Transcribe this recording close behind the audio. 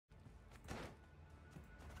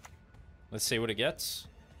Let's see what it gets.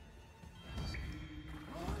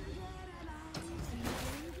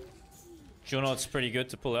 Junod's pretty good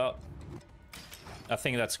to pull out. I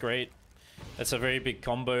think that's great. That's a very big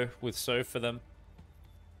combo with So for them.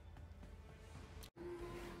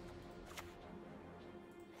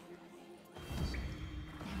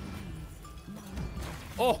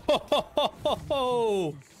 Oh, ho, ho, ho, ho,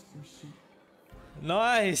 ho.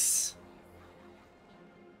 Nice.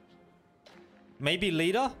 Maybe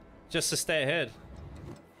leader, just to stay ahead.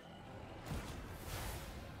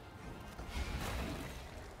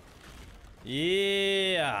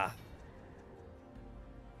 Yeah.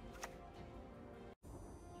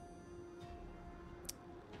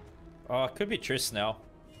 Oh, it could be Triss now.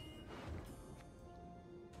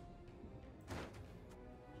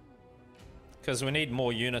 Because we need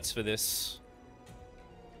more units for this.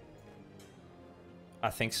 I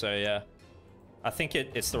think so, yeah. I think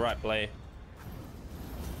it's the right play.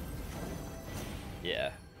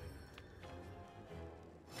 Yeah.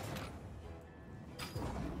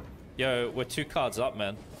 Yo, we're 2 cards up,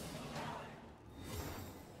 man.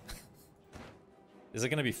 Is it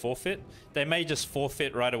going to be forfeit? They may just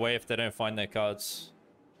forfeit right away if they don't find their cards.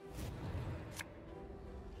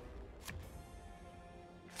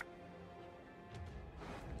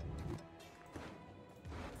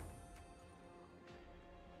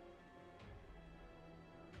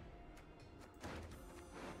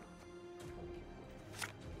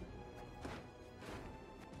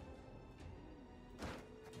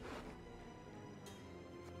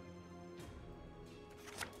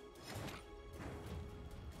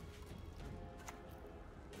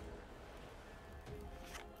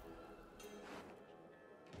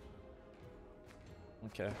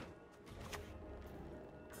 Okay.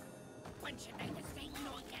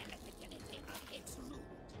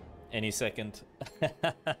 Any second.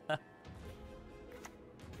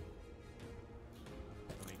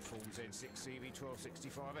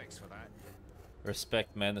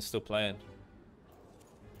 Respect, man. They're still playing.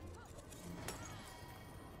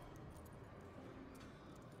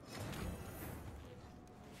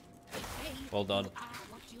 Well done.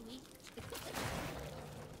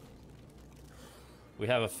 We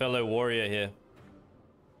have a fellow warrior here.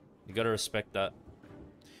 You gotta respect that.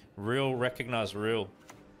 Real, recognize real.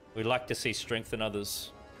 We like to see strength in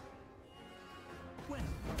others.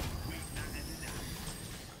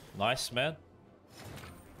 Nice, man.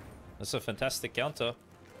 That's a fantastic counter.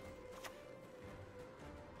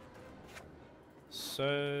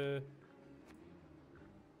 So...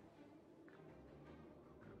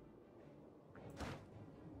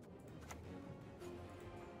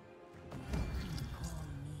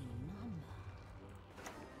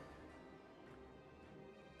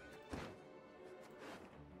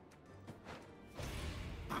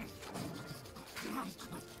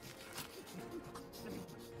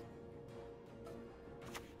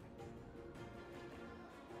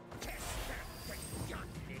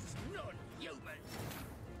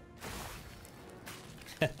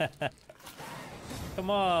 Come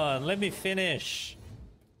on, let me finish.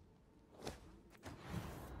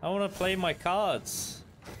 I want to play my cards.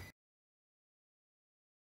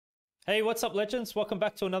 Hey, what's up, legends? Welcome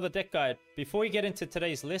back to another deck guide. Before we get into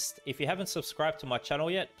today's list, if you haven't subscribed to my channel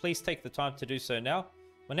yet, please take the time to do so now.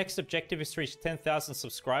 My next objective is to reach 10,000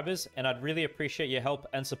 subscribers, and I'd really appreciate your help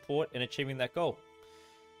and support in achieving that goal.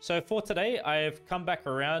 So for today, I have come back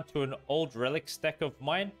around to an old relics deck of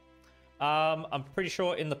mine. I'm pretty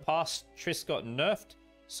sure in the past Triss got nerfed,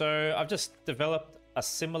 so I've just developed a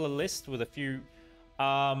similar list with a few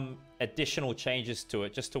additional changes to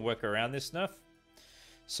it just to work around this nerf.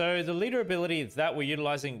 So the leader ability that we're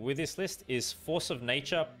utilizing with this list is Force of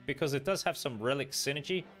Nature, because it does have some relic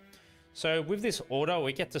synergy. So with this order,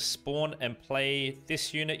 we get to spawn and play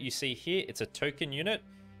this unit you see here. It's a token unit.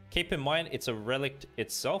 Keep in mind, it's a relic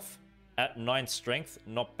itself at 9 strength,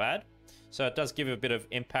 not bad. So it does give a bit of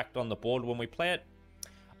impact on the board when we play it.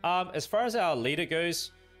 As far as our leader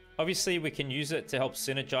goes, obviously we can use it to help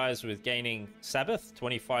synergize with gaining Sabbath,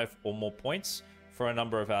 25 or more points for a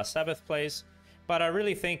number of our Sabbath plays. But I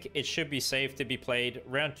really think it should be safe to be played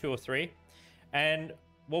round 2 or 3. And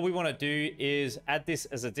what we want to do is add this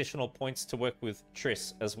as additional points to work with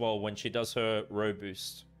Triss as well when she does her row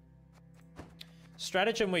boost.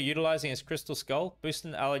 Stratagem we're utilizing is Crystal Skull,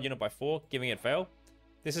 boosting the allied unit by 4, giving it Veil.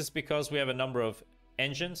 This is because we have a number of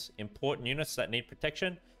engines, important units that need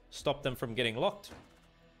protection, stop them from getting locked.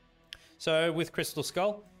 So with Crystal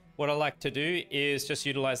Skull, what I like to do is just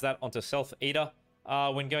utilize that onto Self-Eater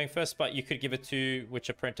when going first, but you could give it to Witch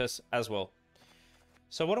Apprentice as well.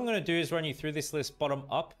 So what I'm going to do is run you through this list bottom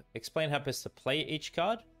up, explain how best to play each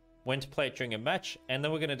card, when to play it during a match, and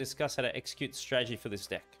then we're going to discuss how to execute the strategy for this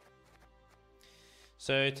deck.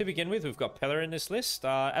 So to begin with, we've got Pillar in this list.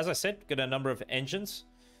 As I said, got a number of engines.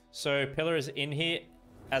 So Pillar is in here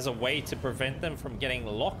as a way to prevent them from getting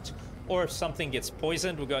locked, or if something gets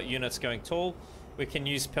poisoned, we've got units going tall. We can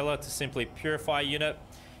use Pillar to simply purify a unit.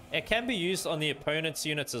 It can be used on the opponent's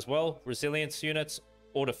units as well, resilience units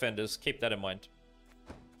or defenders. Keep that in mind.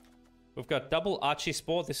 We've got double Archie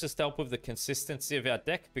Spore. This is to help with the consistency of our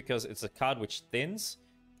deck because it's a card which thins,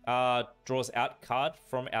 draws out card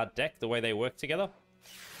from our deck, the way they work together.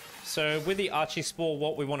 So with the Archie Spore,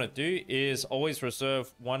 what we want to do is always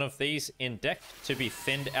reserve one of these in deck to be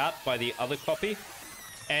thinned out by the other copy.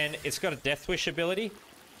 And it's got a Death Wish ability.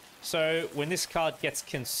 So when this card gets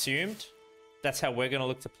consumed, that's how we're going to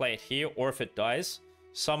look to play it here. Or if it dies,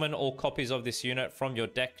 summon all copies of this unit from your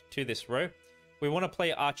deck to this row. We want to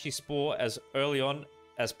play Archie Spore as early on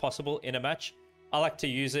as possible in a match. I like to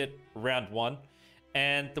use it round 1.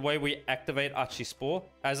 And the way we activate Archie Spore,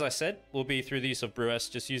 as I said, will be through the use of Brewess.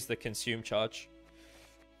 Just use the consume charge.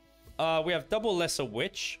 We have double Lesser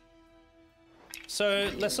Witch. So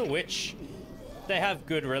Lesser Witch, they have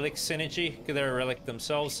good relic synergy because they're a relic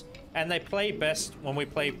themselves. And they play best when we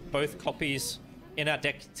play both copies in our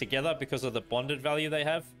deck together because of the bonded value they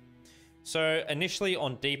have. So initially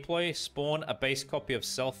on deploy, spawn a base copy of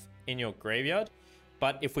Self in your graveyard.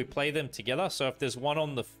 But if we play them together, so if there's one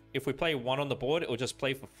on the, if we play one on the board, it will just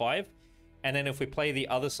play for 5. And then if we play the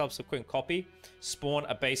other subsequent copy, spawn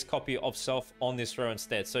a base copy of Self on this row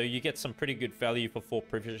instead. So you get some pretty good value for 4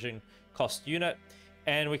 provision cost unit.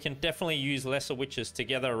 And we can definitely use Lesser Witches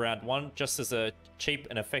together around 1, just as a cheap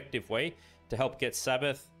and effective way to help get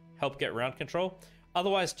Sabbath, help get round control.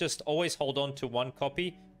 Otherwise, just always hold on to one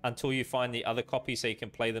copy until you find the other copy so you can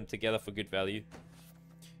play them together for good value.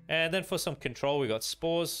 And then for some control, we got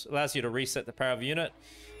Spores. Allows you to reset the power of a unit.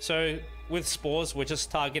 So with Spores, we're just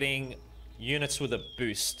targeting units with a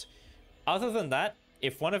boost. Other than that,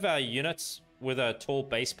 if one of our units with a tall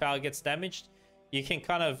base power gets damaged, you can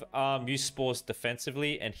kind of use Spores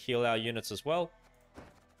defensively and heal our units as well.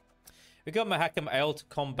 We've got Scoia'tael to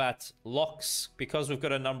combat locks. Because we've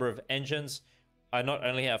got a number of engines, I not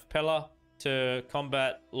only have Pella to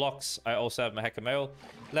combat locks, I also have Scoia'tael.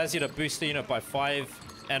 Allows you to boost the unit by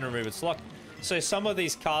 5 and remove its lock. So some of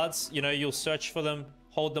these cards, you know, you'll search for them,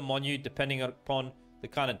 hold them on you, depending upon the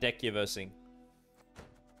kind of deck you're versing.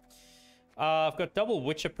 I've got double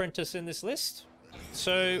Witch Apprentice in this list.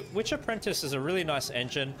 So Witch Apprentice is a really nice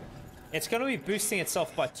engine. It's going to be boosting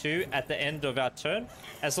itself by 2 at the end of our turn,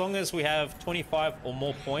 as long as we have 25 or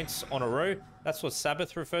more points on a row. That's what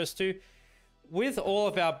Sabbath refers to. With all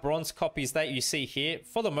of our bronze copies that you see here,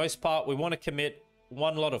 for the most part, we want to commit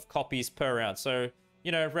one lot of copies per round. So,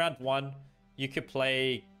 you know, round 1, you could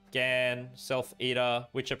play Gan, Self-Eater,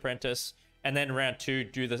 Witch Apprentice, and then round 2,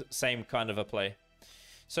 do the same kind of a play.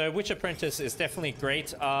 So Witch Apprentice is definitely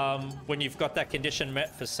great when you've got that condition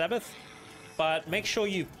met for Sabbath. But make sure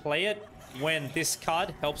you play it when this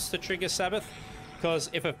card helps to trigger Sabbath. Because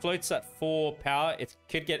if it floats at 4 power, it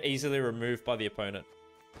could get easily removed by the opponent.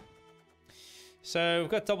 So we've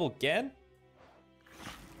got double Gan.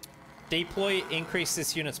 Deploy, increase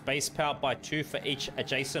this unit's base power by 2 for each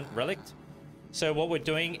adjacent relic. So what we're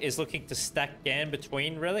doing is looking to stack Gan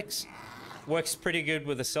between relics. Works pretty good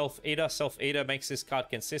with a Self-Eater. Self-Eater makes this card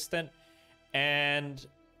consistent. And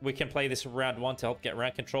we can play this round 1 to help get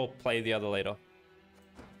round control. Play the other later.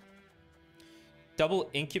 Double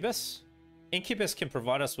Incubus. Incubus can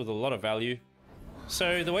provide us with a lot of value.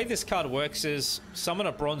 So the way this card works is summon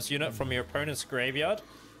a bronze unit from your opponent's graveyard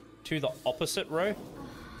to the opposite row.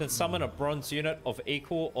 Then summon a bronze unit of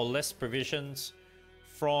equal or less provisions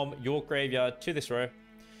from your graveyard to this row.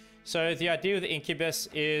 So the idea of the Incubus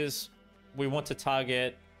is we want to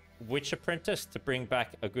target Witch Apprentice to bring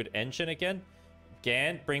back a good engine again.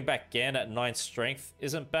 Gan, bring back Gan at 9 strength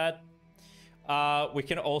isn't bad. We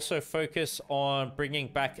can also focus on bringing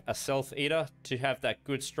back a Self-Eater to have that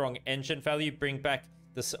good strong engine value. Bring back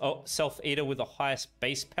the Self-Eater with the highest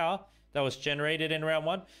base power that was generated in round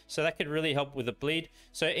 1. So that could really help with the bleed.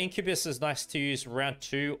 So Incubus is nice to use round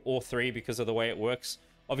 2 or 3 because of the way it works.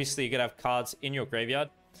 Obviously, you're going to have cards in your graveyard.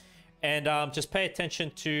 And just pay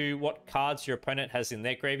attention to what cards your opponent has in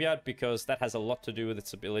their graveyard because that has a lot to do with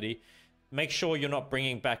its ability. Make sure you're not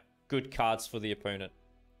bringing back good cards for the opponent.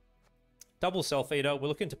 Double Self-Eater. We're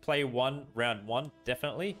looking to play one round 1,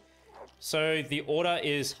 definitely. So the order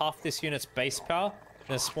is half this unit's base power.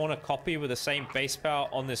 Then spawn a copy with the same base power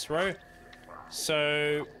on this row.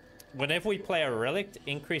 So whenever we play a relic,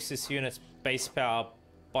 increase this unit's base power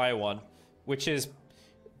by 1, which is...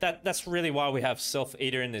 That's really why we have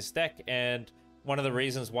Self-Eater in this deck, and one of the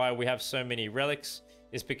reasons why we have so many relics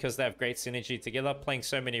is because they have great synergy together. Playing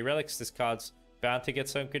so many relics, this card's bound to get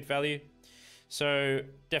some good value. So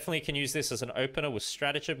definitely can use this as an opener with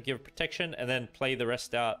stratagem, give protection, and then play the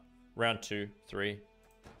rest out round 2, 3.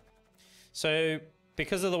 So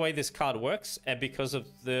because of the way this card works, and because of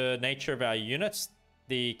the nature of our units,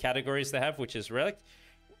 the categories they have, which is relic,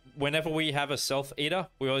 whenever we have a self-eater,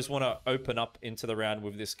 we always want to open up into the round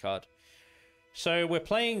with this card. So we're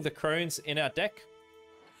playing the crones in our deck.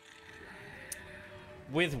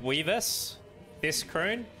 With Weavess, this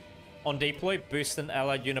crone, on deploy, boost an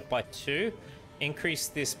allied unit by 2. Increase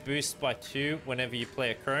this boost by 2 whenever you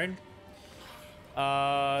play a crone.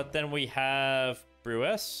 Then we have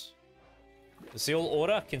Brewess. Zeal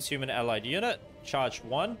order, consume an allied unit, charge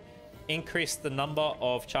 1. Increase the number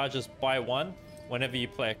of charges by 1 whenever you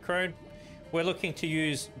play a crone. We're looking to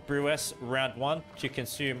use Brewess round 1 to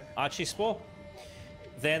consume Archispore.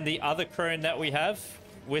 Then the other crone that we have,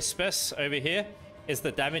 Wispess over here, is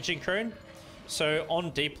the damaging crone. So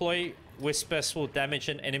on deploy, Wispess will damage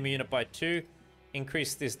an enemy unit by 2.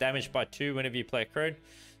 Increase this damage by 2 whenever you play a crone.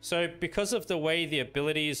 So because of the way the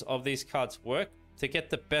abilities of these cards work, to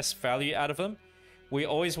get the best value out of them, we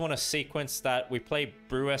always want to sequence that we play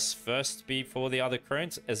Brewess first before the other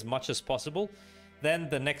crones as much as possible. Then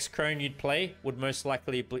the next crone you'd play would most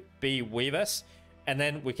likely be Weavess, and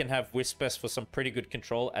then we can have Wispess for some pretty good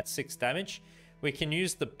control at 6 damage. We can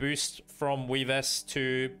use the boost from Weavess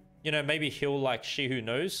to, you know, maybe heal like She Who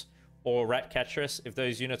Knows or Ratcatcheress if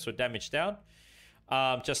those units were damaged down,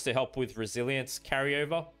 just to help with resilience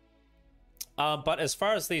carryover. But as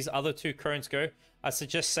far as these other 2 crones go, I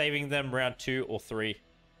suggest saving them round 2 or 3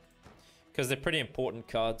 because they're pretty important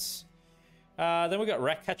cards. Then we got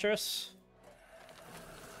Ratcatcheress.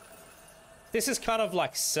 This is kind of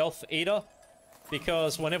like Self-Eater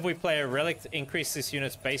because whenever we play a relic, increase this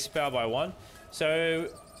unit's base power by 1. So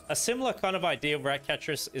a similar kind of idea of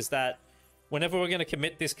Ratcatcheress is that whenever we're going to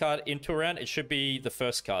commit this card into a round, it should be the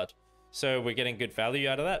first card. So we're getting good value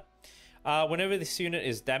out of that. Whenever this unit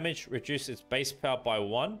is damaged, reduce its base power by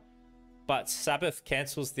 1, but Sabbath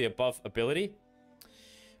cancels the above ability.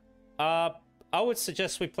 I would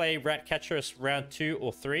suggest we play Ratcatcheress round 2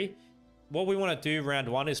 or 3. What we want to do round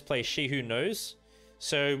 1 is play She Who Knows.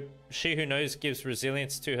 So She Who Knows gives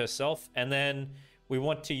resilience to herself, and then we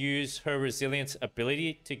want to use her resilience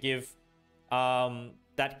ability to give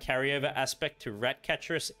that carryover aspect to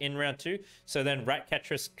Ratcatcheress in round 2. So then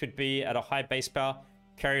Ratcatcheress could be at a high base power,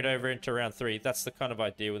 carried over into round 3. That's the kind of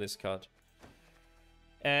idea with this card.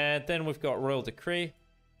 And then we've got Royal Decree.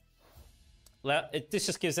 This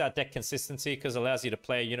just gives our deck consistency because it allows you to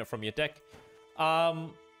play a unit from your deck.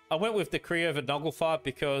 I went with Decree over Nogglefire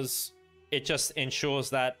because it just ensures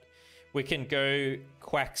that we can go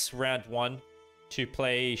Quacks round 1 to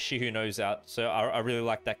play She Who Knows out. So I really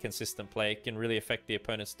like that consistent play. It can really affect the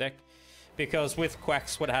opponent's deck. Because with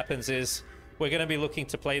Quacks, what happens is we're going to be looking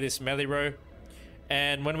to play this melee row.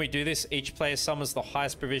 And when we do this, each player summons the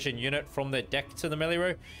highest provision unit from their deck to the melee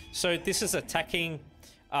row. So this is attacking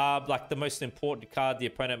like the most important card the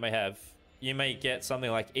opponent may have. You may get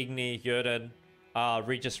something like Igni, Jörden,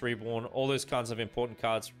 Regis Reborn, all those kinds of important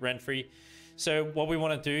cards, Renfrey. So what we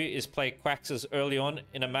want to do is play Quacks as early on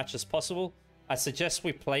in a match as possible. I suggest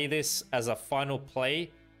we play this as a final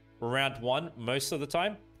play round 1 most of the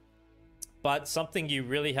time. But something you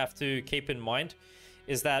really have to keep in mind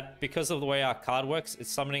is that because of the way our card works, it's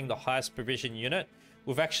summoning the highest provision unit.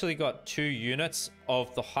 We've actually got 2 units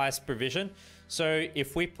of the highest provision. So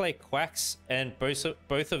if we play Quacks and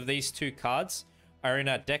both of these 2 cards are in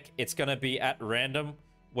our deck, it's going to be at random,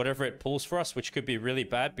 whatever it pulls for us, which could be really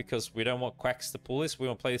bad because we don't want Quacks to pull this. We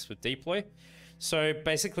want to play this with deploy. So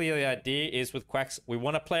basically the idea is with Quacks, we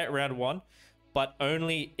want to play it round 1, but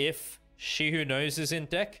only if She Who Knows is in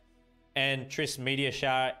deck and Triss Meteor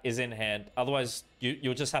Shower is in hand. Otherwise,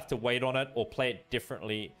 you'll just have to wait on it or play it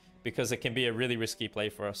differently because it can be a really risky play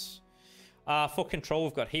for us. For control,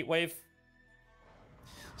 we've got Heatwave.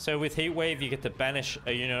 So with Heatwave, you get to banish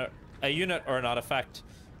a unit or an artifact.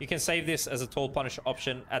 You can save this as a Tall Punish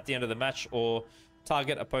option at the end of the match or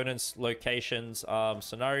target opponents' locations,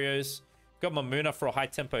 scenarios. Got Mamuna for a high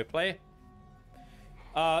tempo play.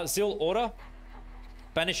 Zeal Order.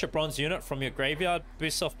 Banish a bronze unit from your graveyard,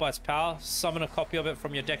 boost off by its power, summon a copy of it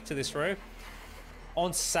from your deck to this row.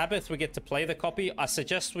 On Sabbath, we get to play the copy. I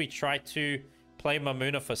suggest we try to play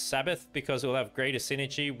Mamuna for Sabbath because it will have greater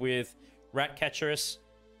synergy with Ratcatcheress,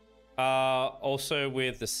 also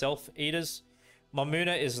with the Self-Eaters.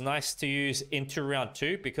 Mamuna is nice to use into round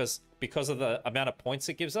 2 because of the amount of points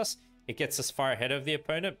it gives us. It gets us far ahead of the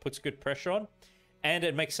opponent, puts good pressure on, and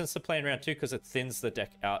it makes sense to play in round 2 because it thins the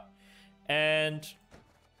deck out. And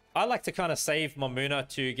I like to kind of save Mamuna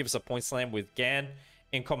to give us a point slam with Gan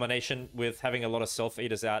in combination with having a lot of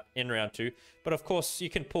Self-Eaters out in round 2. But of course, you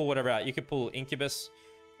can pull whatever out. You could pull Incubus,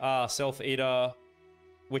 Self-Eater,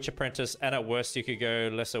 Witch Apprentice, and at worst, you could go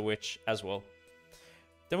Lesser Witch as well.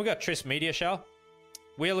 Then we got Triss Meteor Shower.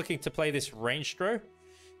 We're looking to play this ranged row.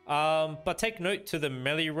 But take note to the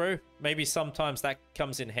melee row. Maybe sometimes that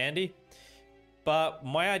comes in handy. But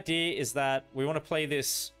my idea is that we want to play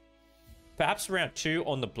this perhaps round 2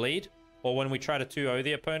 on the bleed, or when we try to 2-0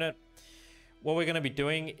 the opponent. What we're going to be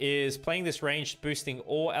doing is playing this ranged, boosting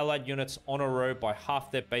all allied units on a row by half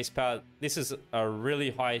their base power. This is a really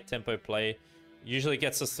high tempo play. Usually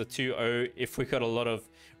gets us to 2-0 if we got a lot of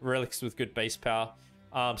relics with good base power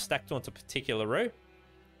stacked onto a particular row.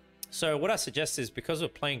 So what I suggest is, because we're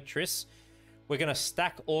playing Triss, we're going to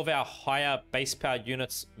stack all of our higher base power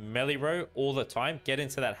units melee row all the time. Get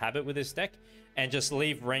into that habit with this deck. And just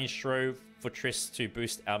leave ranged row for Triss to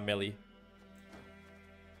boost our melee.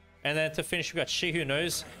 And then to finish, we've got She Who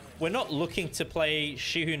Knows. We're not looking to play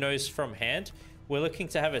She Who Knows from hand. We're looking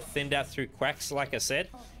to have it thinned out through quacks, like I said.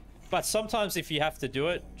 But sometimes if you have to do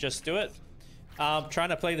it, just do it. Trying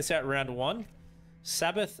to play this out round 1.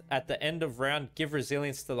 Sabbath at the end of round. Give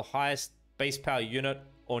resilience to the highest base power unit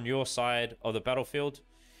on your side of the battlefield.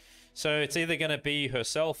 So it's either going to be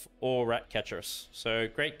herself or Ratcatcheress. So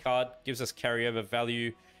great card, gives us carryover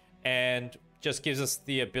value, and just gives us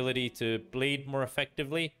the ability to bleed more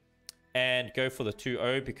effectively and go for the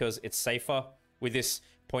 2-0 because it's safer with this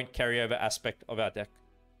point carryover aspect of our deck.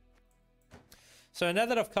 So now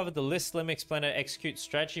that I've covered the list, let me explain our execute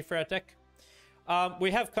strategy for our deck.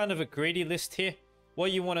 We have kind of a greedy list here.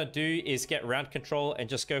 What you want to do is get round control and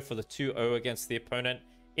just go for the 2-0 against the opponent.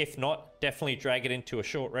 If not, definitely drag it into a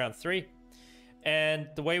short round 3. And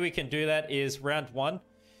the way we can do that is round 1,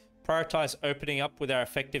 prioritize opening up with our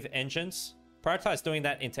effective engines. Prioritize doing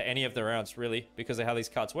that into any of the rounds, really, because of how these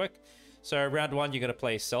cards work. So round 1, you're going to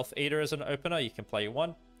play Self-Eater as an opener. You can play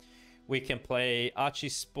 1. We can play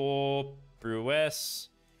Archispore, Brewess.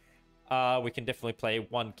 We can definitely play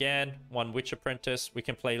 1 Gan, 1 Witch Apprentice. We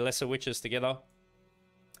can play Lesser Witches together.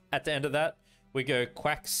 At the end of that, we go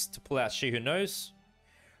Quacks to pull out She Who Knows.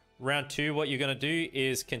 Round 2, what you're going to do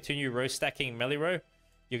is continue row stacking melee row.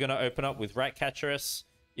 You're going to open up with Ratcatcheress.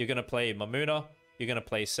 You're going to play Mamuna. You're going to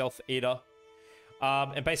play Self-Eater.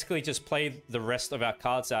 And basically just play the rest of our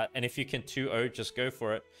cards out. And if you can 2-0, just go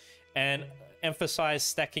for it. And emphasize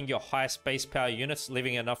stacking your highest base power units,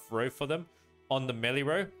 leaving enough row for them on the melee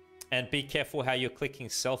row. And be careful how you're clicking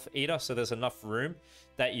Self-Eater, so there's enough room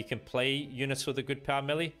that you can play units with a good power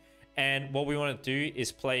melee. And what we want to do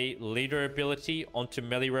is play leader ability onto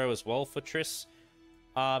melee row as well for Triss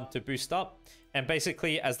to boost up. And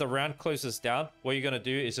basically, as the round closes down, what you're going to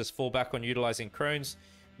do is just fall back on utilizing Crones.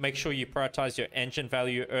 Make sure you prioritize your engine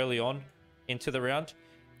value early on into the round.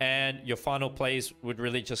 And your final plays would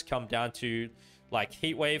really just come down to like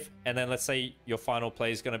Heatwave. And then let's say your final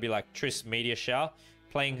play is going to be like Triss Meteor Shower,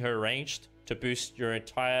 playing her ranged to boost your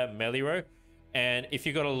entire melee row. And if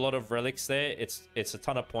you got a lot of relics there, it's a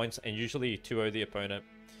ton of points, and usually you 2-0 the opponent.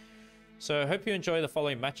 So I hope you enjoy the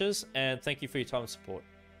following matches, and thank you for your time and support.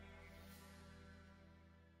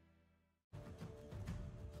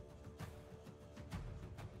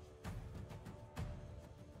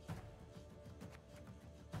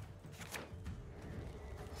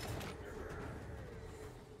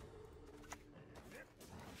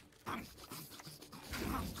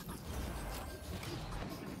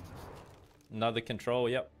 Another control,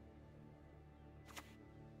 yep.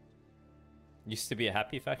 Used to be a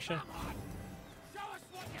happy faction.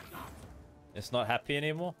 It's not happy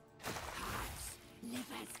anymore.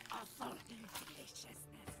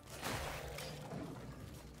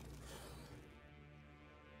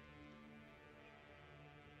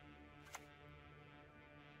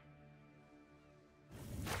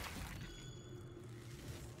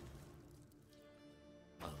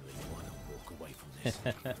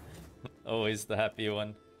 Always the happy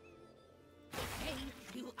one. Hey,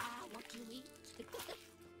 you are what you eat.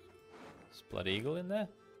 Is Blood Eagle in there?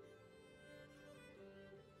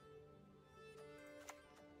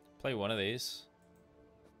 Play one of these.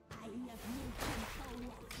 I have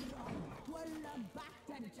no control. Well, back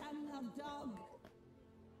the tongue of dog.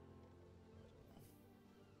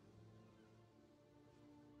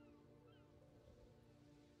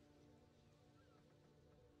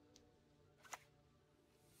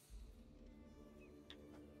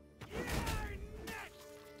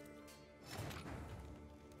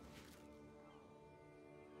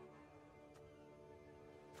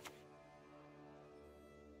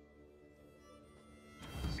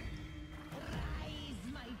 Rise,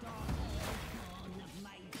 my daughter.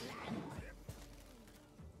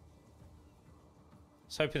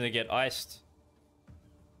 was hoping to get iced.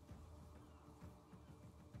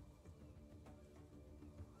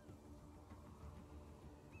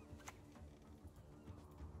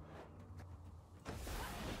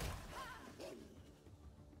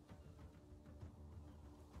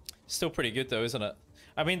 Still pretty good though, isn't it?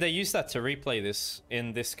 I mean, they use that to replay this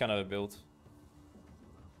in this kind of a build.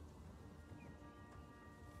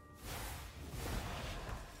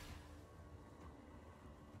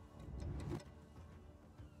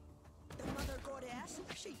 The mother goddess,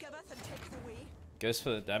 she giveth and taketh away. Goes for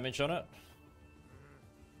the damage on it.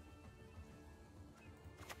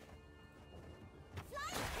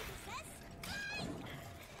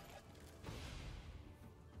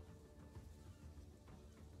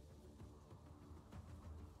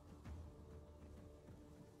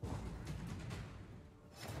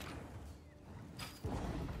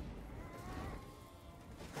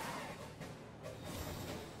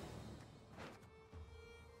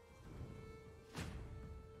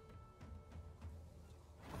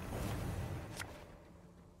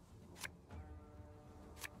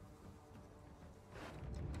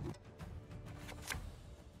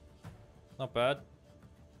 Not bad.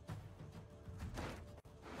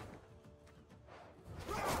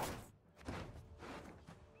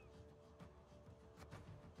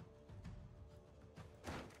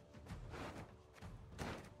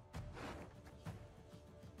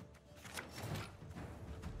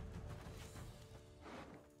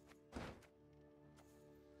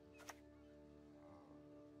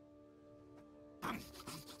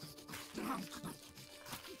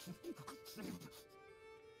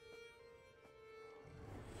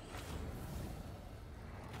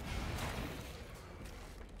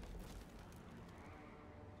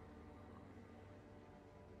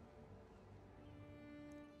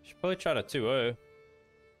 Should probably try to 2-0.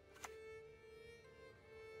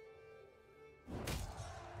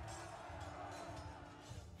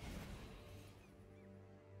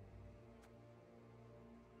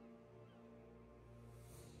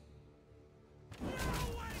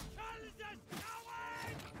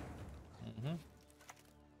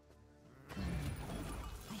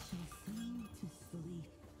 I shall seem to sleep.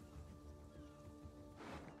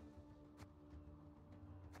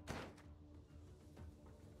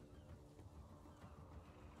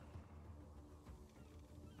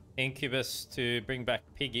 Incubus to bring back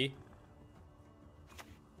Piggy.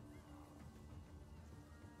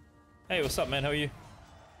 Hey, what's up, man? How are you?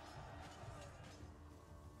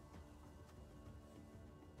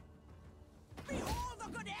 Behold the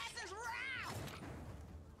goddess's wrath!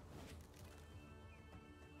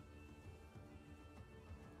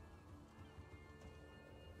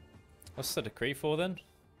 What's the decree for then?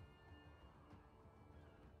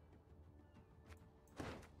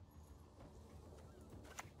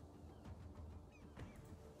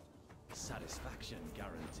 Satisfaction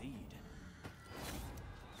guaranteed.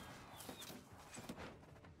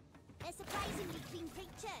 They're surprisingly clean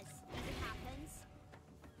creatures, as it happens.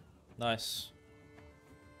 Nice.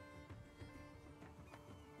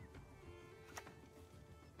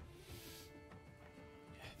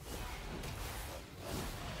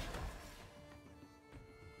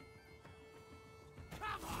 Come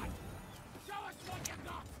on! Show us what you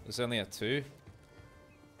got! There's only a 2.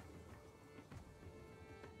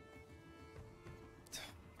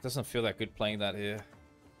 Doesn't feel that good playing that here.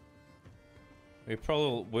 We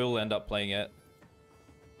probably will end up playing it.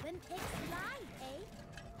 When pigs fly, eh?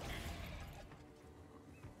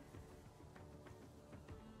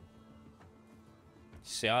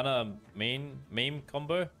 Siana meme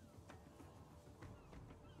combo.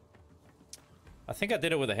 I think I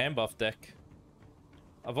did it with a hand buff deck.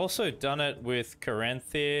 I've also done it with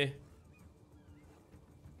Caranthir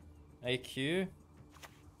AQ.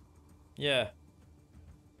 Yeah.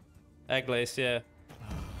 Aglace, yeah.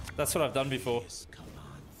 That's what I've done before.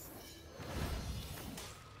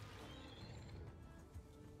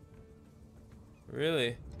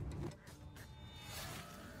 Really?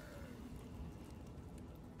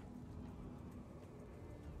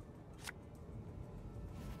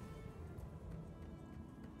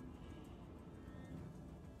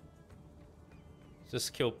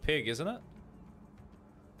 Just kill pig, isn't it?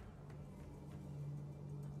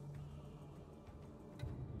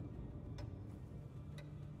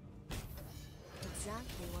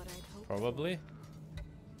 Exactly what I'd hoped. Probably.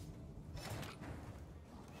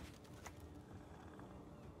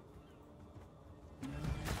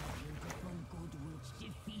 Beautiful good witch,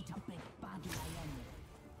 defeat a big bad lion.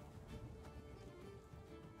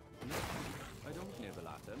 I don't nibble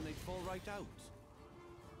at them, they fall right out.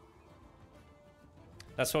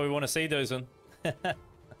 That's what we want to see, Dozen.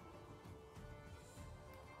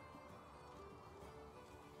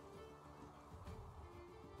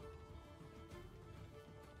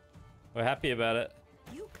 We're happy about it.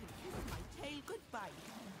 You can kiss my tail goodbye.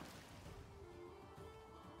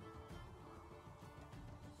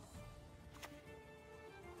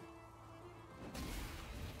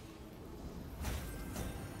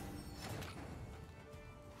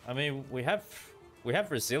 I mean, we have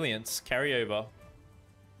resilience carryover.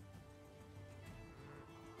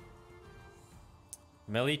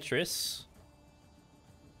 Melitris.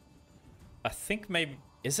 I think maybe,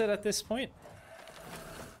 is it at this point?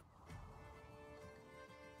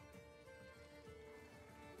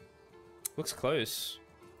 Looks close.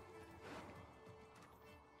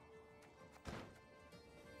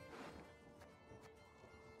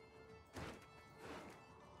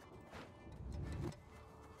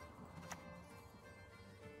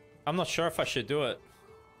 I'm not sure if I should do it.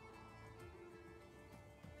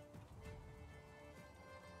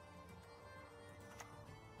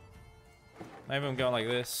 Maybe I'm going like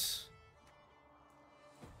this.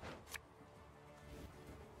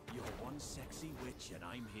 You're one sexy witch, and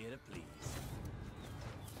I'm here to please.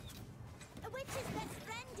 A witch's best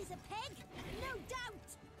friend is a pig, no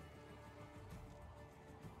doubt.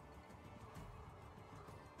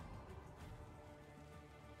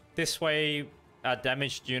 This way, our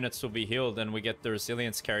damaged units will be healed and we get the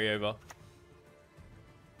resilience carryover.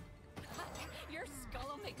 Your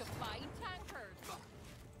skull will make a fine tankard.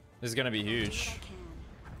 This is going to be huge.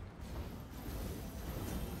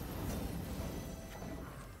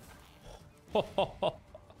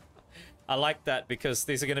 I like that because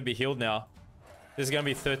these are going to be healed now. This is going to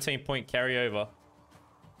be 13-point carryover.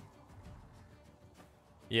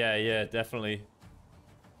 Yeah, yeah, definitely.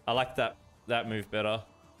 I like that move better.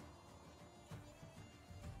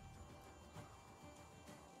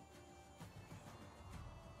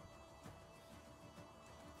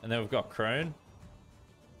 And then we've got Crone.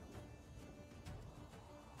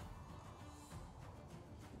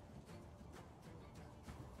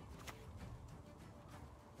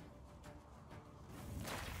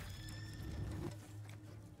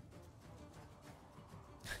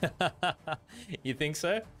 You think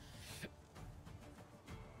so?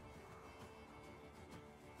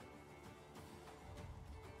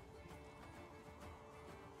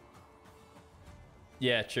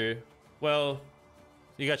 Yeah, true. Well,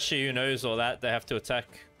 you got she who knows all that. They have to attack.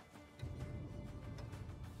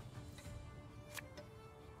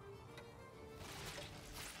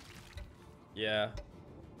 Yeah.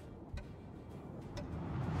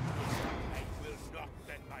 I will not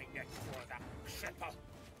bend my neck for that cripple.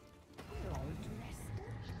 We're all dressed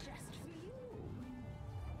just for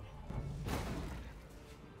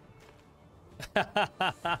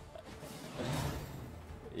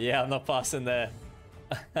you. Yeah, I'm not passing there.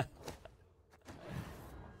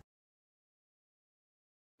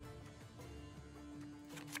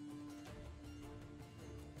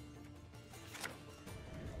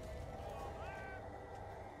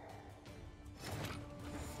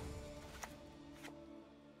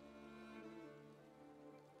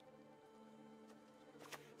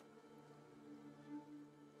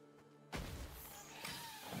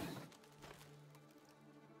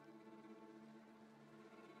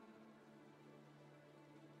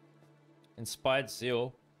 Inspired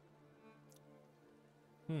Zeal.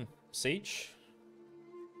 Siege?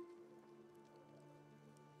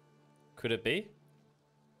 Could it be?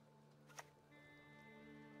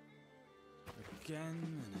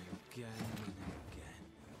 Again and again and again.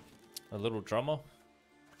 A little drummer?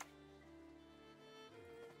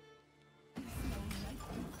 You smell like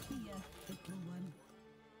fear, little one.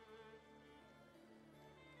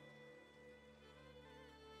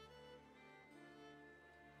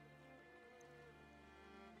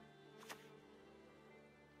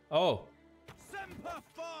 Oh. Semper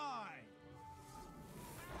Fi!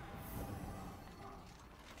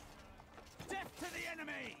 Death to the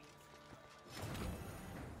enemy!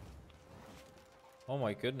 Oh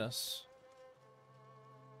my goodness.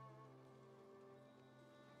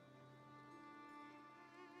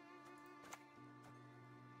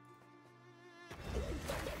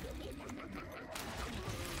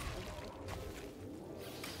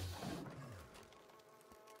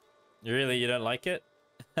 You don't like it?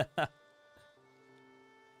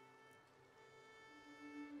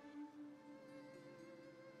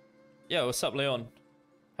 Yeah, what's up, Leon?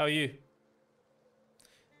 How are you?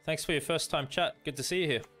 Thanks for your first time chat. Good to see you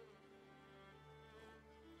here.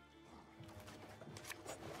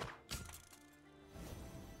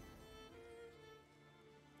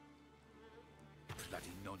 Bloody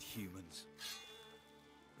non-humans.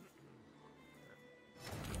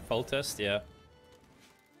 Full test, yeah.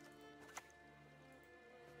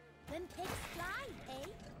 Them pigs fly, eh?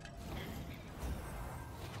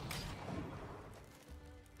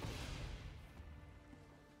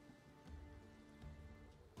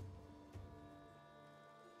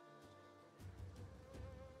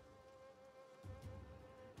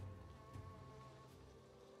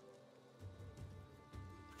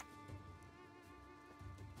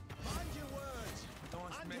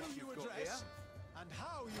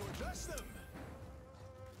 how you address them.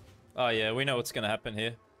 Oh yeah, we know what's gonna happen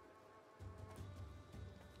here.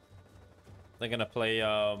 They're gonna play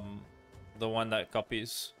the one that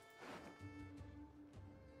copies.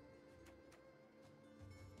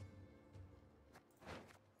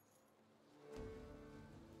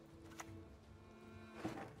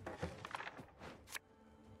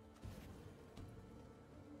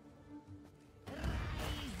 Rise,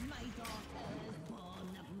 my daughters,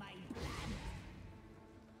 born of my blood.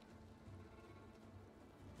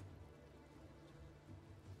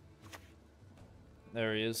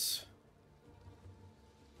 There he is.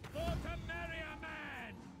 For to marry a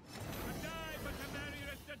man! To die but to marry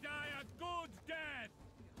is to die a good death!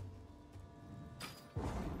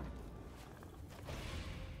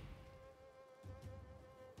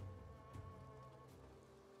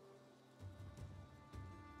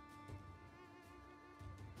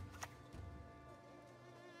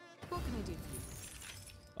 What can I do for you?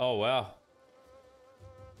 Oh wow.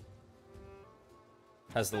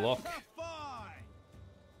 Has the lock. Fine.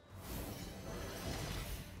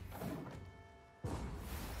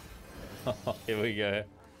 Here we go.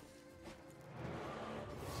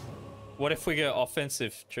 What if we go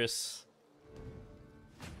offensive, Triss?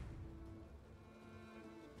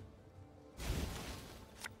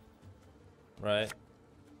 Right.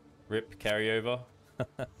 Rip carryover.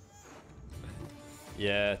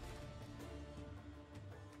 Yeah.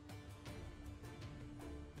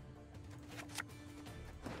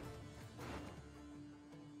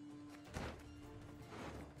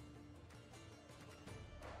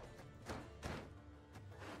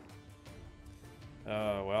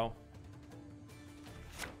 Oh, well.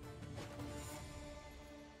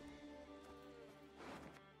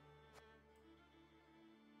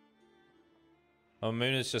 Oh,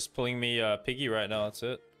 Moon is just pulling me piggy right now, that's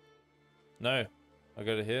it. No, I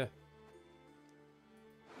got it here.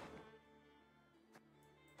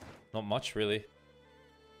 Not much, really.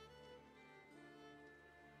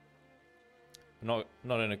 Not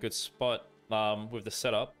in a good spot with the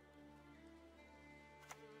setup.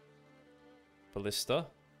 Ballista.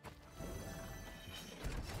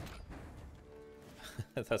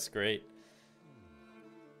 That's great.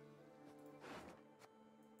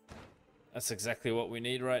 That's exactly what we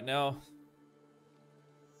need right now.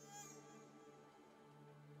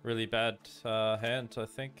 Really bad hand, I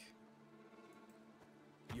think.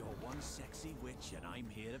 You're one sexy witch, and I'm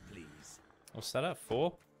here to please. What's that at?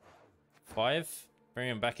 4? 5?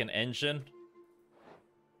 Bringing back an engine.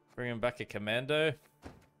 Bringing back a commando.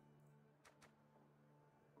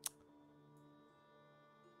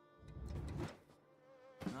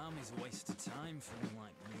 Army's a waste of time for him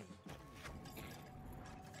like me.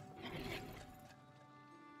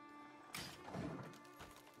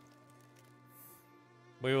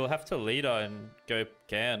 We will have to leader and go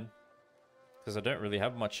Gan. Because I don't really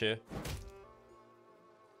have much here.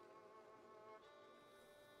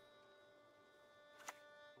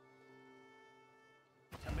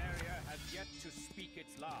 Temeria has yet to speak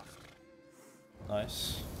its last.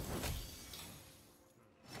 Nice.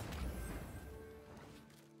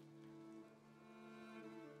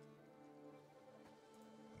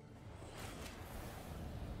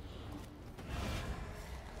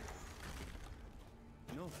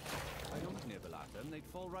 No, I don't nibble at them. They'd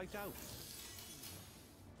fall right out.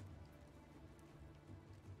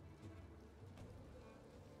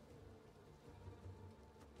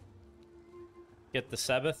 Get the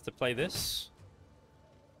Sabbath to play this.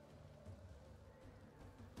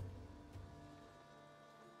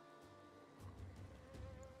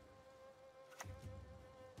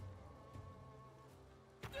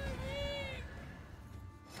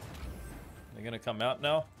 They're gonna come out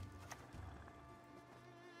now.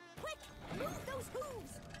 Quick! Move those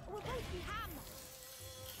hooves! Or we'll both be ham!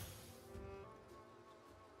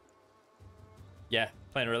 Yeah,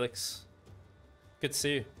 playing relics. Good to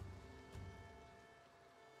see you.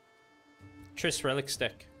 Triss relics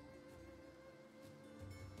deck.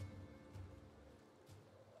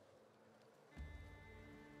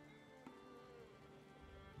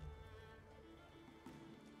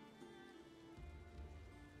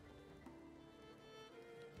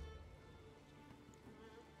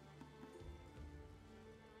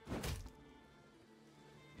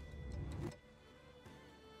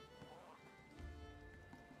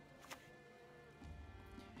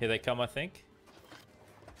 Here they come, I think.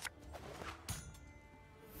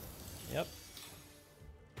 Yep.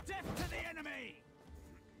 Death to the enemy!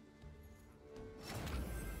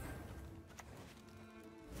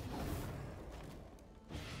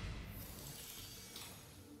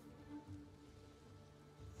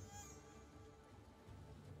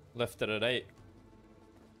 Left it at 8.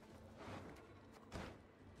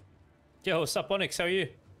 Yo, what's up, Onyx? How are you?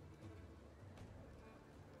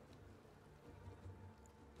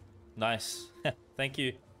 Nice. Thank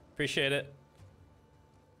you. Appreciate it.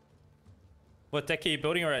 What deck are you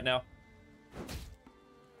building right now?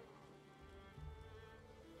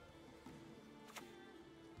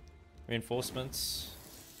 Reinforcements.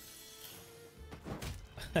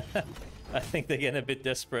 I think they're getting a bit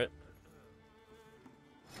desperate.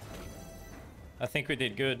 I think we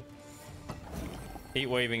did good. Heat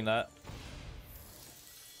waving that.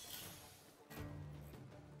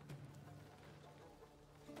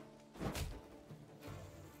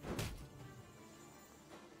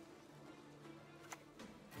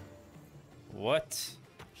 What?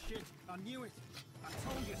 Shit, I knew it. I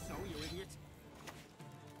told you so, you idiot.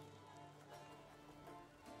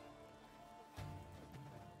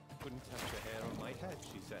 Couldn't touch a hair on my head,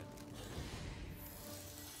 she said.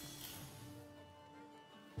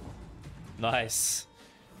 Nice.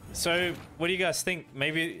 So, what do you guys think?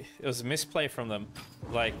 Maybe it was a misplay from them.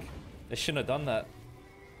 Like, they shouldn't have done that.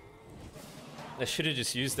 They should have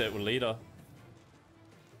just used it with leader.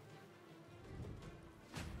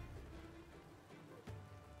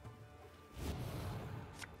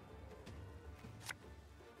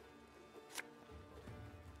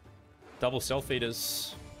 Double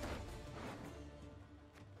self-eaters.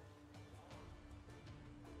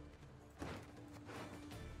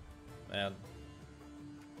 Man.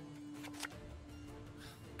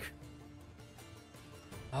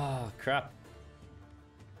 Ah, oh, crap.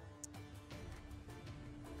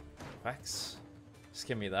 Wax. Just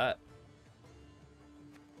give me that.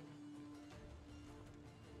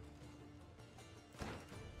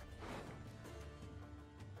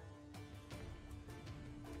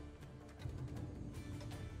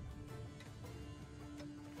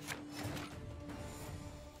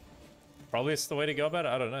 Probably it's the way to go about it.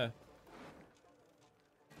 I don't know.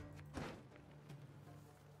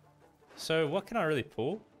 So what can I really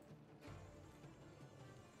pull?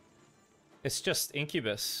 It's just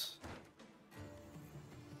Incubus.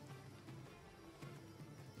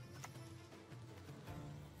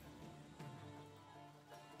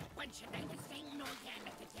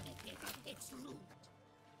 It's rude.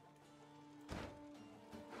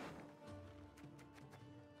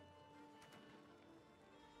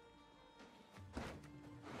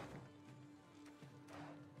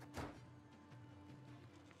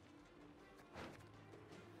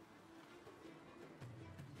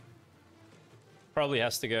 Probably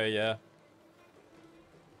has to go, yeah.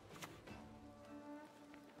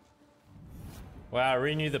 Wow,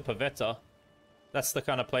 renew the Pavetta. That's the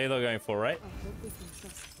kind of play they're going for, right? I hope we can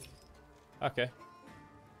trust you. Okay.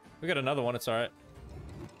 We got another one, it's alright.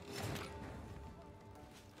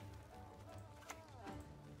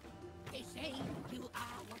 They say you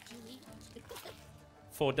are what you eat.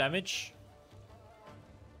 4 damage.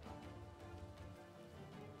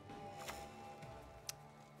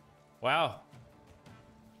 Wow.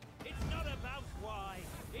 It's not about why,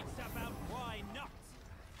 it's about why not.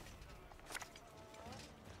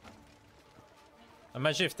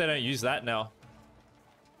 Imagine if they don't use that now.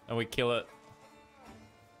 And we kill it.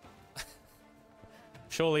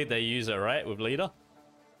 Surely they use it, right? With leader?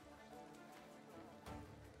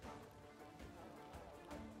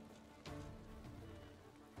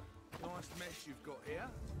 Nice mess you've got here.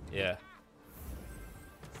 Yeah.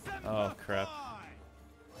 Oh, crap.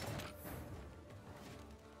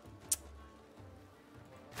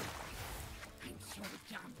 I'm so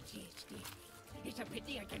damn tasty. It's a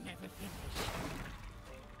pity I can never finish.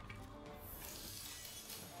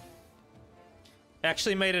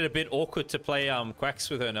 Actually made it a bit awkward to play Quacks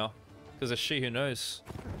with her now. Because it's she who knows.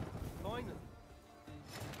 Finally.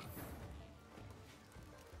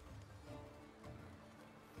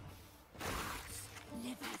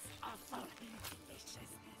 Livers are for deliciousness.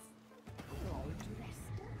 Roll to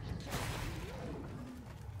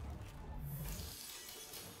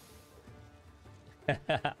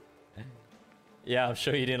rest. Yeah, I'm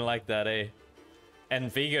sure you didn't like that, eh?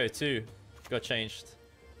 And Vigo too. Got changed.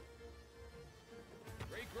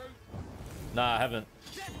 Nah, I haven't.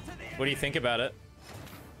 What do you think about it?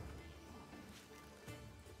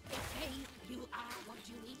 They say you are what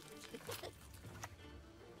you eat.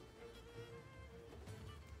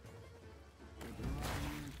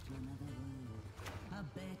 A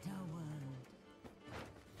better world.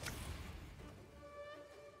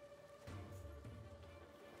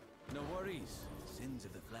 No worries. Sins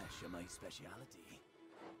of the flesh are my speciality.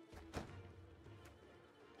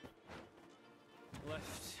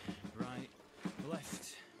 Left, right,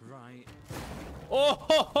 left, right. Oh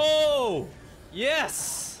ho ho!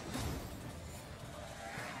 Yes!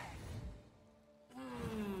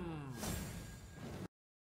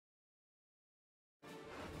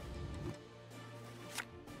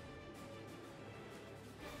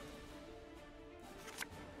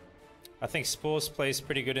 I think Spores plays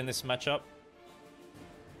pretty good in this matchup.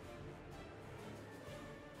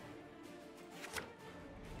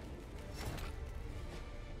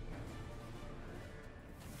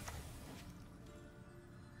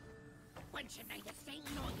 Once you made a thing,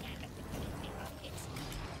 no damn it.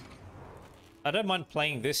 I don't mind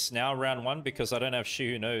playing this now, round 1, because I don't have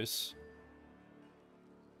She Who Knows.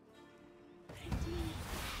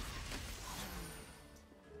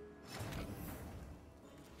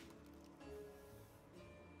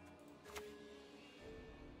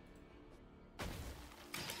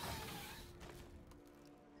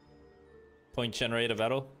 Point generator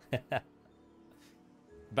battle.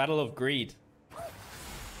 Battle of Greed.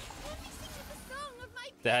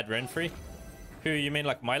 They had Renfrey. Who, you mean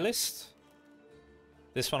like my list?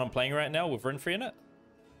 This one I'm playing right now with Renfrey in it?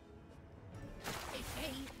 They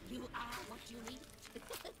say you are what you eat.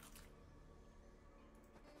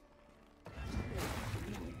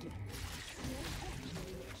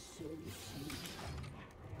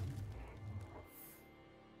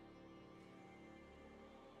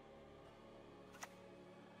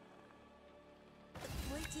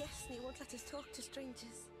 Wait, yes, and he won't let us talk to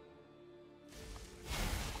strangers.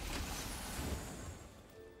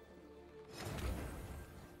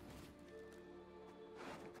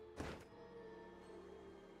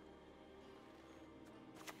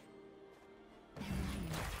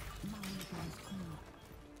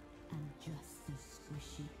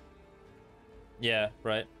 Yeah,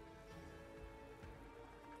 right.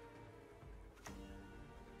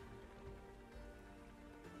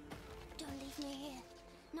 Don't leave me here.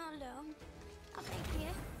 Not alone. I'll be here.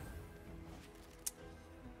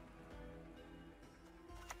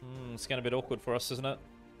 It's getting a bit awkward for us, isn't it?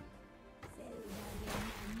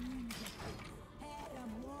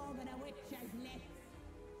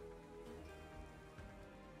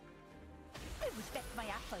 I would bet my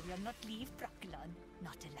apple you'll not leave Brocklon.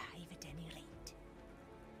 Not alive at any rate.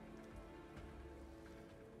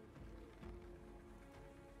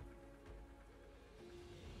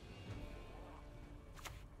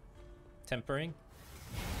 Tempering.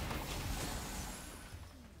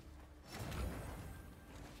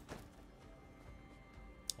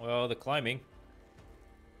 Well, the climbing.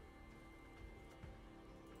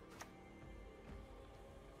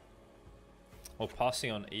 Or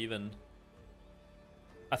passing on even.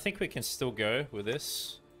 I think we can still go with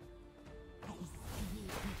this.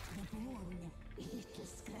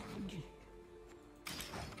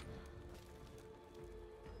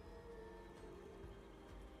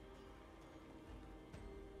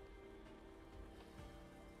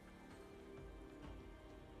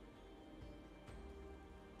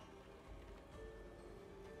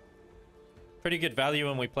 Pretty good value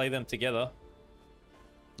when we play them together.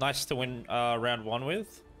 Nice to win round 1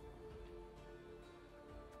 with.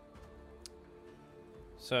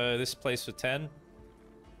 So this plays for 10,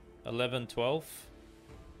 11, 12.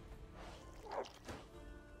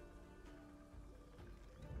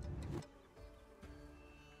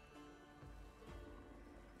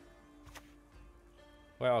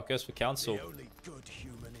 Wow, it goes for council. The only good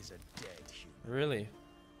human is a dead human. Really?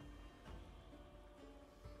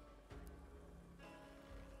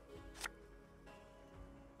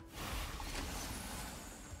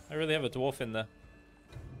 I really have a dwarf in there.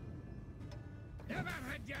 Never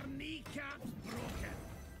had your kneecaps broken.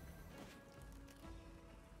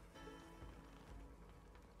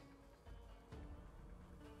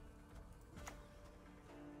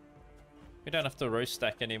 We don't have to roast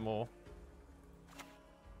stack anymore.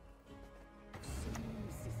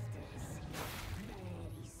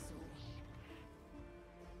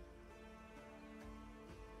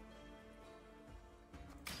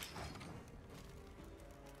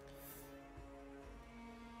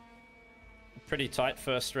 Pretty tight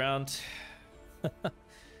first round.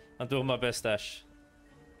 I'm doing my best, Ash.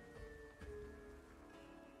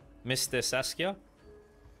 Mr. Saskia.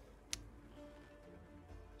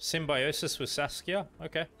 Symbiosis with Saskia.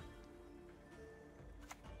 Okay.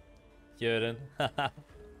 Jörden.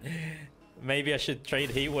 Maybe I should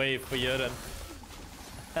trade Heatwave for Jörden.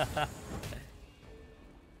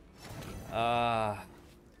 Ah,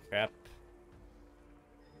 crap.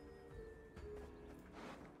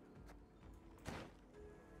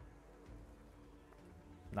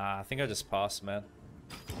 Nah, I think I just passed, man.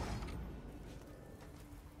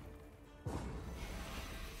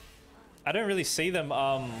 I don't really see them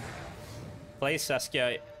play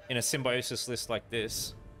Saskia in a Symbiosis list like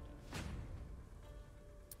this.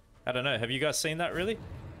 I don't know. Have you guys seen that, really?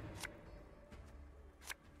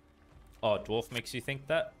 Oh, Dwarf makes you think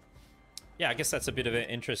that? Yeah, I guess that's a bit of an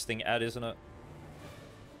interesting ad, isn't it?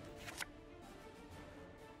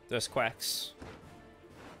 those quacks.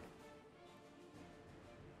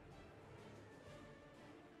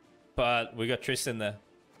 But we got Triss in there.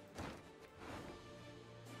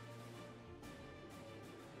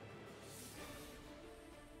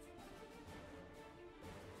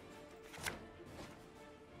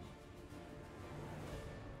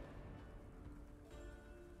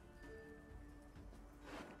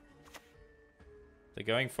 They're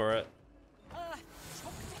going for it.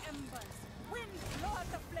 Choke the embers. Wind, blow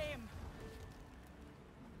out the flame.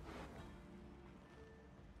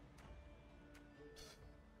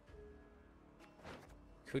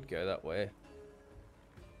 Could go that way.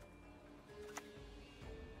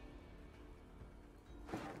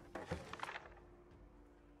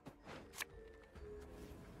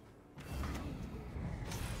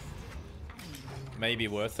 Maybe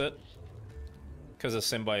worth it because of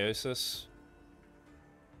Symbiosis.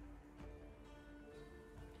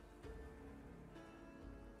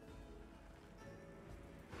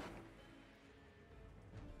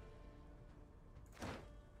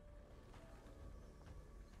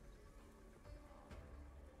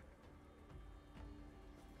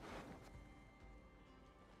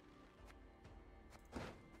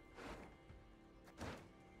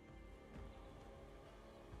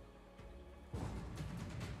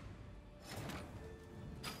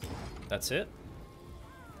 That's it?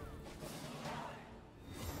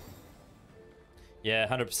 Yeah,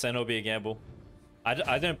 100% it'll be a gamble.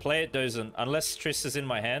 I don't play it, Dozen. Unless Triss is in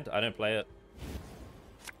my hand, I don't play it.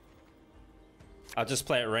 I'll just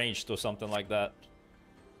play it ranged or something like that.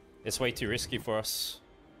 It's way too risky for us.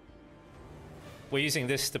 We're using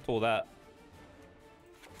this to pull that.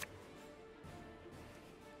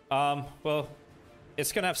 Well,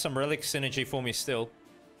 it's gonna have some relic synergy for me still.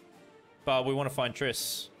 But we want to find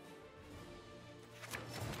Triss.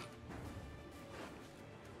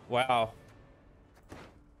 Wow.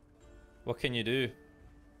 What can you do?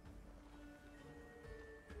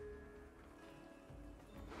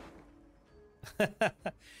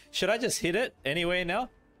 Should I just hit it anyway now?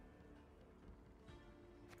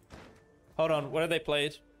 Hold on, what have they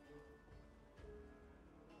played?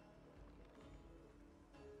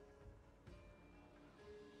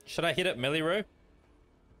 Should I hit it melee row?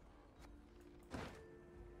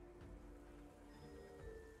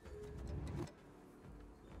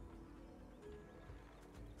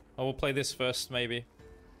 I will play this first, maybe.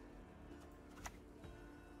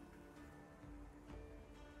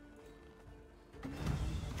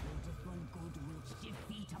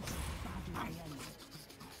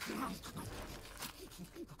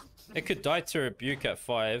 It could die to Rebuke at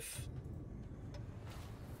 5.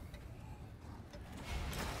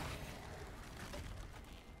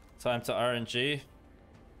 Time to RNG.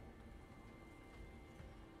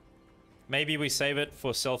 Maybe we save it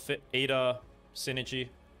for Self-Eater synergy.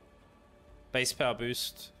 Base power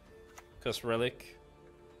boost. Because relic.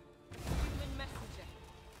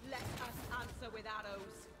 Let us answer with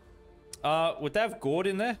arrows. Would they have gourd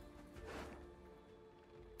in there?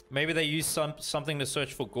 Maybe they use something to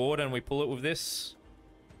search for gourd and we pull it with this.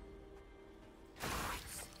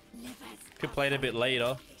 Could play it a bit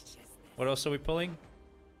later. What else are we pulling?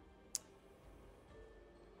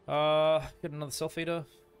 Get another Self-Eater.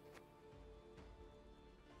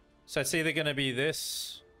 So it's either gonna be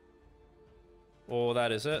this or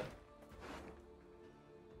that, is it?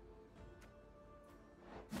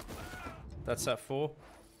 That's at 4.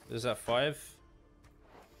 This is at 5.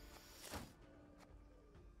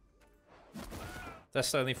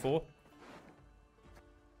 That's only 4.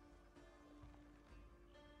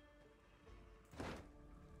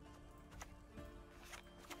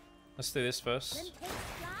 Let's do this first. Then take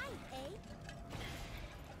flight, eh?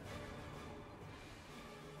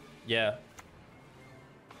 Yeah.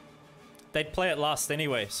 They'd play it last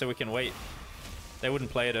anyway, so we can wait. They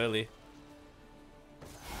wouldn't play it early.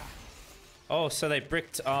 Oh, so they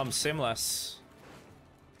bricked Simlas.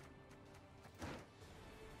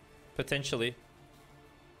 Potentially.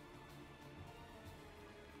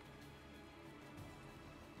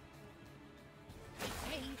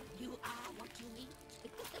 Hey, you are what you eat.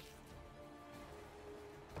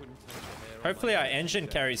 Hopefully our engine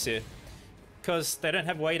carries here. Because they don't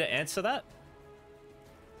have a way to answer that.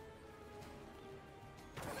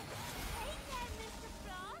 Hey there, Mr.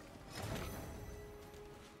 Frog.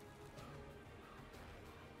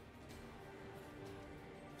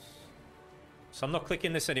 So I'm not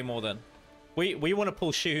clicking this anymore then. We want to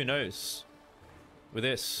pull She Who Knows. With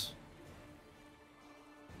this.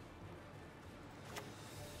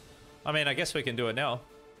 I mean, I guess we can do it now.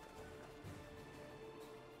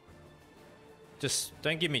 Just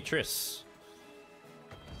don't give me Triss.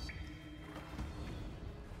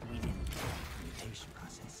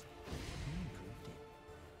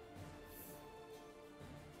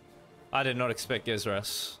 I did not expect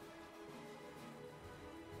Gezras.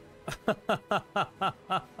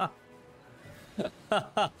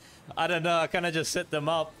 I don't know, I kind of just set them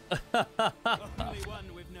up. Only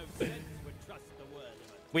one with no sense would trust the word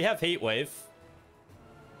of it. We have Heat Wave.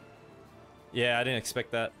 Yeah, I didn't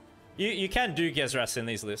expect that. You can do Gezras in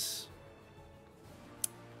these lists.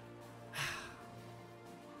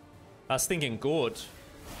 I was thinking Gourd.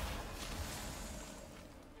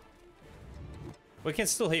 We can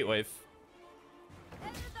still Heat Wave.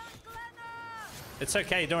 It's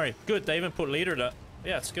okay, don't worry. Good, they even put leader to...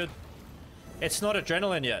 Yeah, it's good. It's not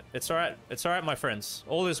adrenaline yet. It's alright. It's alright, my friends.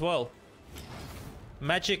 All is well.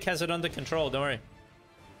 Magic has it under control, don't worry.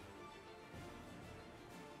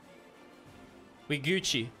 We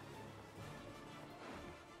Gucci.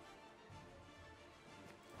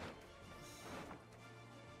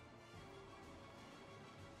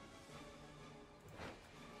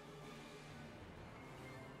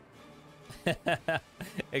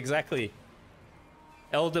 Exactly.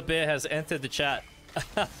 Elder Bear has entered the chat.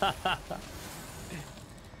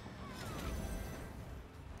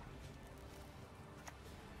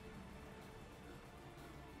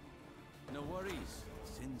 No worries.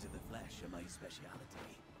 Sins of the flesh are my speciality.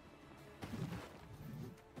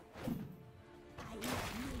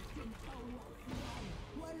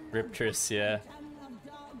 Riptress, yeah.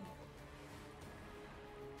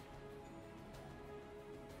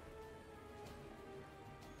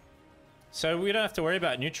 So we don't have to worry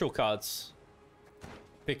about neutral cards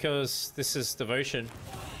because this is devotion.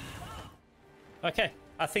 Okay,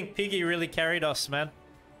 I think Piggy really carried us, man.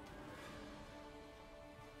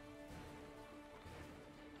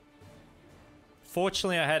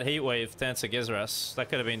 Fortunately, I had Heat Wave to answer Gezras. That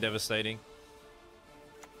could have been devastating.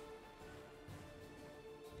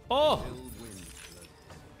 Oh!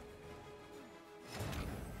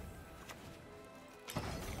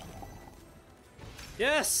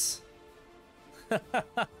 Yes!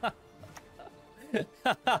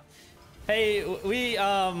 Hey, we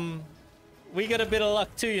got a bit of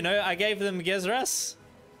luck too, you know. I gave them Gezras.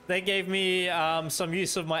 They gave me some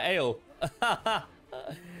use of my ale.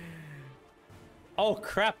 Oh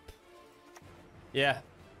crap. Yeah.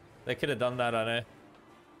 They could have done that, I know.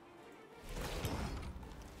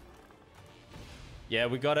 Yeah,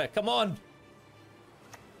 we got it. Come on.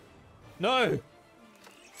 No.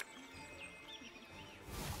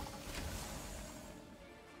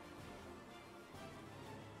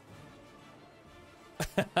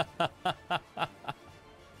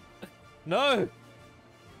 No!